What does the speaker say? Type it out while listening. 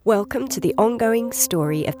Welcome to the ongoing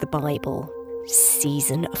story of the Bible.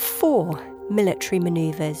 Season 4, Military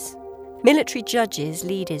Maneuvers. Military judges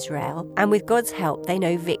lead Israel, and with God's help they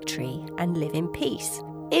know victory and live in peace.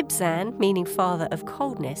 Ibzan, meaning father of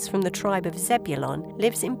coldness, from the tribe of Zebulun,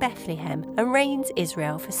 lives in Bethlehem and reigns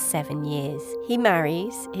Israel for 7 years. He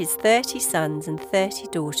marries his 30 sons and 30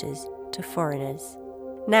 daughters to foreigners.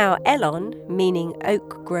 Now Elon, meaning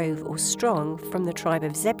oak grove or strong, from the tribe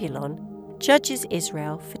of Zebulun, judges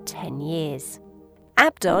Israel for 10 years.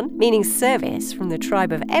 Abdon, meaning service, from the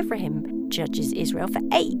tribe of Ephraim, judges Israel for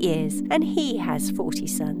 8 years, and he has 40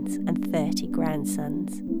 sons and 30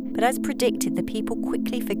 grandsons. But as predicted, the people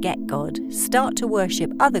quickly forget God, start to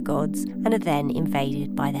worship other gods, and are then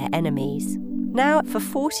invaded by their enemies. Now, for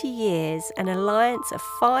 40 years, an alliance of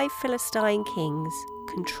 5 Philistine kings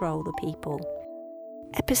control the people.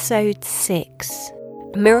 Episode 6.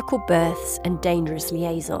 Miracle Births and Dangerous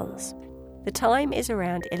Liaisons. The time is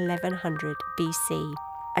around 1100 BC.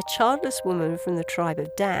 A childless woman from the tribe of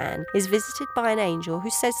Dan is visited by an angel who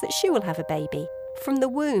says that she will have a baby. From the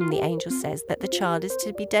womb, the angel says that the child is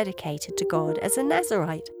to be dedicated to God as a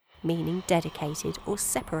Nazirite, meaning dedicated or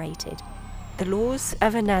separated. The laws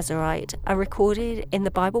of a Nazirite are recorded in the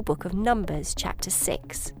Bible book of Numbers, chapter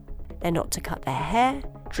 6. They're not to cut their hair,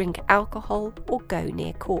 drink alcohol, or go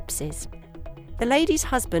near corpses. The lady's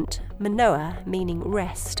husband, Manoah, meaning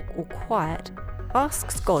rest or quiet,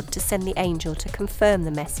 asks God to send the angel to confirm the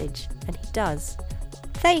message, and he does.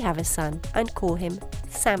 They have a son and call him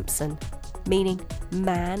Samson, meaning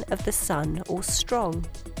man of the sun or strong.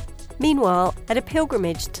 Meanwhile, at a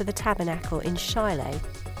pilgrimage to the tabernacle in Shiloh,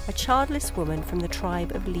 a childless woman from the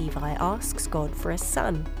tribe of Levi asks God for a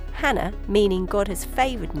son. Hannah, meaning God has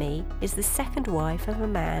favoured me, is the second wife of a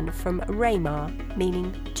man from Ramah,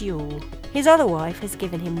 meaning dual. His other wife has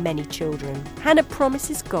given him many children. Hannah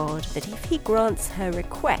promises God that if he grants her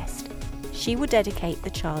request, she will dedicate the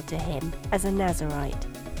child to him as a Nazirite.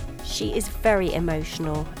 She is very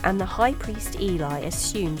emotional, and the high priest Eli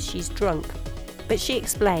assumes she's drunk, but she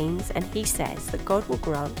explains, and he says that God will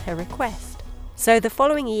grant her request. So the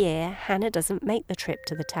following year, Hannah doesn't make the trip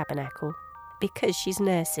to the tabernacle because she's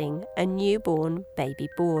nursing a newborn baby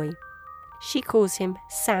boy. She calls him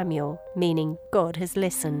Samuel, meaning God has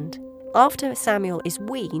listened. After Samuel is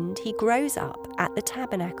weaned, he grows up at the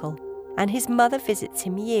tabernacle, and his mother visits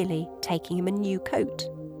him yearly, taking him a new coat.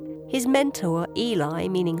 His mentor, Eli,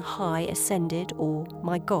 meaning high ascended or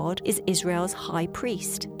my God, is Israel's high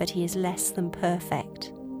priest, but he is less than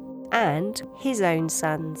perfect. And his own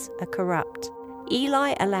sons are corrupt.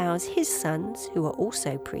 Eli allows his sons, who are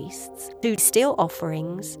also priests, to steal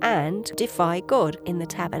offerings and defy God in the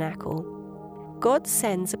tabernacle. God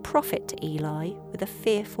sends a prophet to Eli with a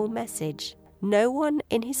fearful message. No one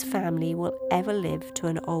in his family will ever live to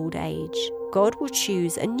an old age. God will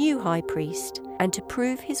choose a new high priest, and to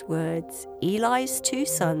prove his words, Eli's 2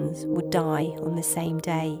 sons would die on the same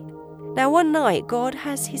day. Now one night, God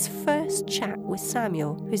has his first chat with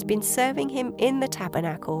Samuel, who's been serving him in the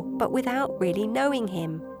tabernacle, but without really knowing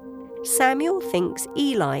him. Samuel thinks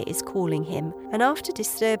Eli is calling him, and after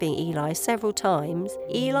disturbing Eli several times,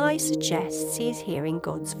 Eli suggests he is hearing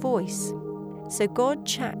God's voice. So God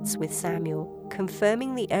chats with Samuel,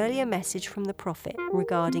 confirming the earlier message from the prophet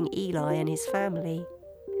regarding Eli and his family.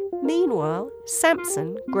 Meanwhile,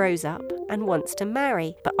 Samson grows up and wants to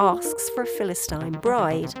marry, but asks for a Philistine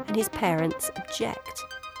bride, and his parents object.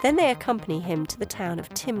 Then they accompany him to the town of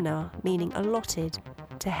Timnah, meaning allotted,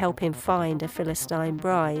 to help him find a Philistine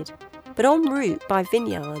bride. But en route by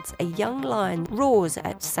vineyards, a young lion roars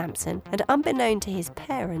at Samson, and unbeknown to his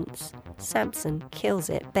parents, Samson kills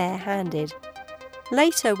it barehanded.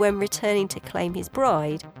 Later, when returning to claim his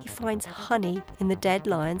bride, he finds honey in the dead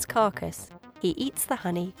lion's carcass. He eats the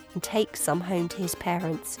honey and takes some home to his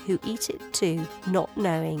parents, who eat it too, not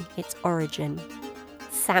knowing its origin.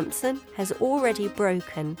 Samson has already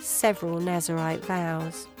broken several Nazirite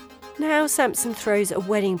vows. Now Samson throws a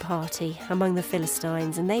wedding party among the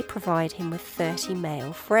Philistines, and they provide him with 30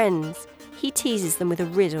 male friends. He teases them with a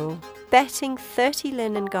riddle, betting 30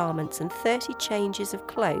 linen garments and 30 changes of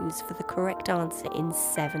clothes for the correct answer in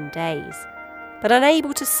 7 days. But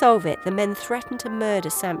unable to solve it, the men threaten to murder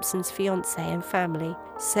Samson's fiancée and family,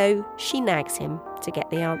 so she nags him to get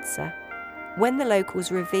the answer. When the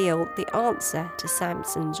locals reveal the answer to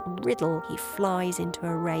Samson's riddle, he flies into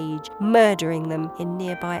a rage, murdering them in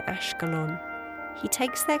nearby Ashkelon. He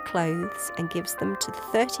takes their clothes and gives them to the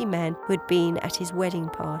 30 men who had been at his wedding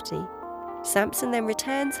party. Samson then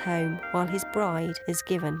returns home while his bride is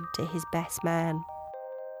given to his best man.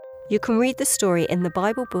 You can read the story in the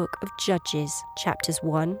Bible book of Judges, chapters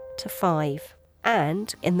 1 to 5,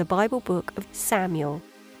 and in the Bible book of Samuel,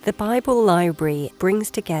 The Bible Library brings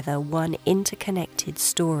together one interconnected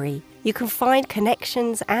story. You can find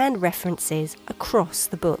connections and references across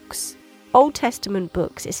the books. Old Testament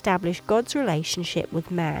books establish God's relationship with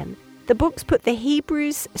man. The books put the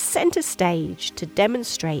Hebrews center stage to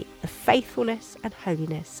demonstrate the faithfulness and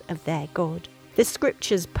holiness of their God. The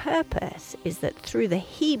scripture's purpose is that through the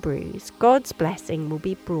Hebrews, God's blessing will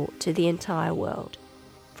be brought to the entire world.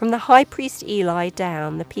 From the high priest Eli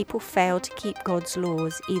down, the people failed to keep God's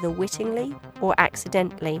laws either wittingly or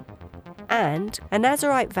accidentally. And a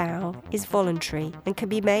Nazirite vow is voluntary and can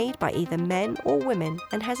be made by either men or women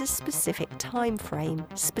and has a specific time frame,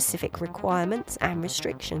 specific requirements and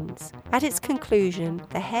restrictions. At its conclusion,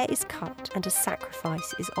 the hair is cut and a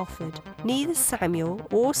sacrifice is offered. Neither Samuel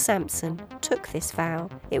or Samson took this vow.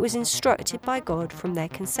 It was instructed by God from their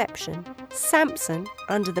conception. Samson,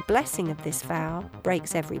 under the blessing of this vow,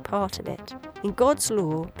 breaks every part of it. In God's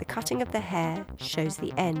law, the cutting of the hair shows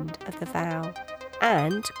the end of the vow.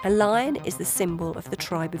 And a lion is the symbol of the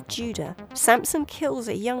tribe of Judah. Samson kills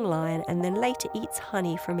a young lion and then later eats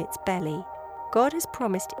honey from its belly. God has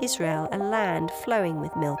promised Israel a land flowing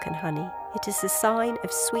with milk and honey. It is a sign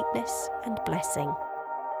of sweetness and blessing.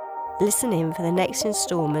 Listen in for the next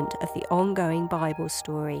instalment of the ongoing Bible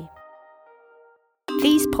story.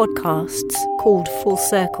 These podcasts, called Full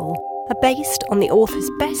Circle, are based on the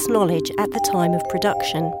author's best knowledge at the time of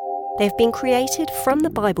production. They have been created from the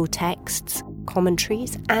Bible texts,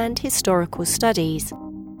 commentaries, and historical studies.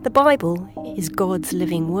 The Bible is God's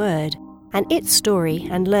living word, and its story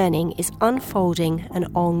and learning is unfolding and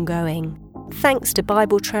ongoing. Thanks to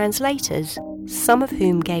Bible translators, some of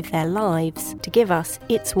whom gave their lives to give us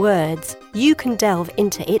its words, you can delve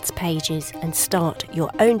into its pages and start your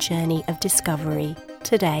own journey of discovery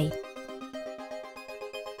today.